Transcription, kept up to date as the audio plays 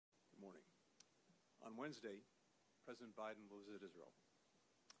On Wednesday, President Biden will visit Israel.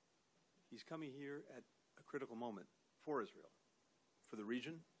 He's coming here at a critical moment for Israel, for the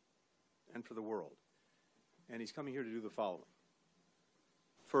region, and for the world. And he's coming here to do the following.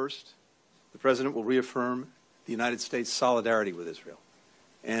 First, the President will reaffirm the United States' solidarity with Israel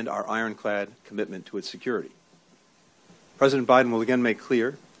and our ironclad commitment to its security. President Biden will again make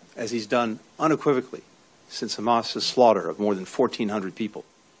clear, as he's done unequivocally since Hamas's slaughter of more than 1,400 people,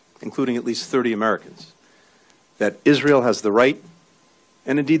 including at least 30 Americans, that Israel has the right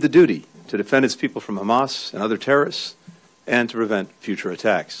and indeed the duty to defend its people from Hamas and other terrorists and to prevent future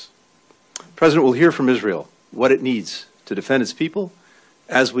attacks. The President will hear from Israel what it needs to defend its people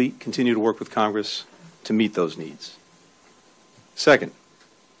as we continue to work with Congress to meet those needs. Second,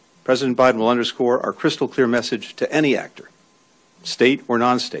 President Biden will underscore our crystal clear message to any actor, state or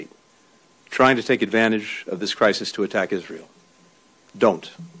non-state, trying to take advantage of this crisis to attack Israel.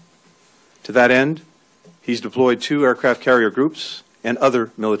 Don't. To that end, he's deployed 2 aircraft carrier groups and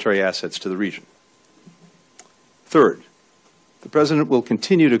other military assets to the region. Third, the President will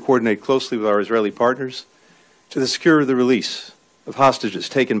continue to coordinate closely with our Israeli partners to secure the release of hostages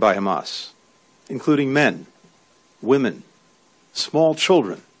taken by Hamas, including men, women, small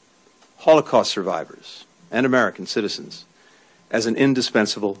children, Holocaust survivors, and American citizens, as an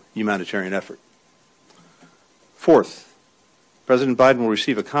indispensable humanitarian effort. Fourth, President Biden will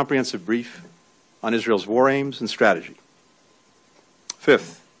receive a comprehensive brief on Israel's war aims and strategy.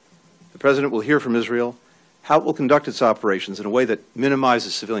 Fifth, the President will hear from Israel how it will conduct its operations in a way that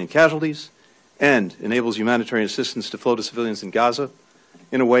minimizes civilian casualties and enables humanitarian assistance to flow to civilians in Gaza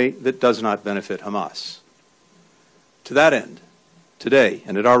in a way that does not benefit Hamas. To that end, today,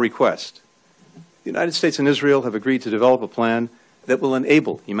 and at our request, the United States and Israel have agreed to develop a plan that will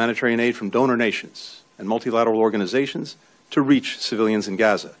enable humanitarian aid from donor nations and multilateral organizations to reach civilians in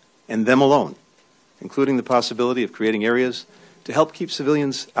Gaza, and them alone, including the possibility of creating areas to help keep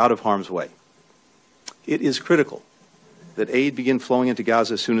civilians out of harm's way. It is critical that aid begin flowing into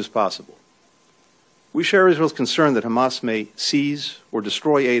Gaza as soon as possible. We share Israel's concern that Hamas may seize or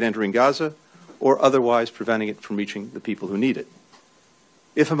destroy aid entering Gaza or otherwise preventing it from reaching the people who need it.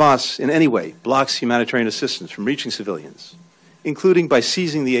 If Hamas in any way blocks humanitarian assistance from reaching civilians, including by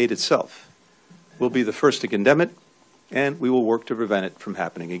seizing the aid itself, we'll be the first to condemn it, and we will work to prevent it from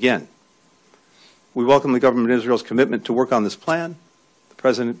happening again. We welcome the government of Israel's commitment to work on this plan. The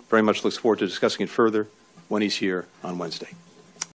President very much looks forward to discussing it further when he's here on Wednesday.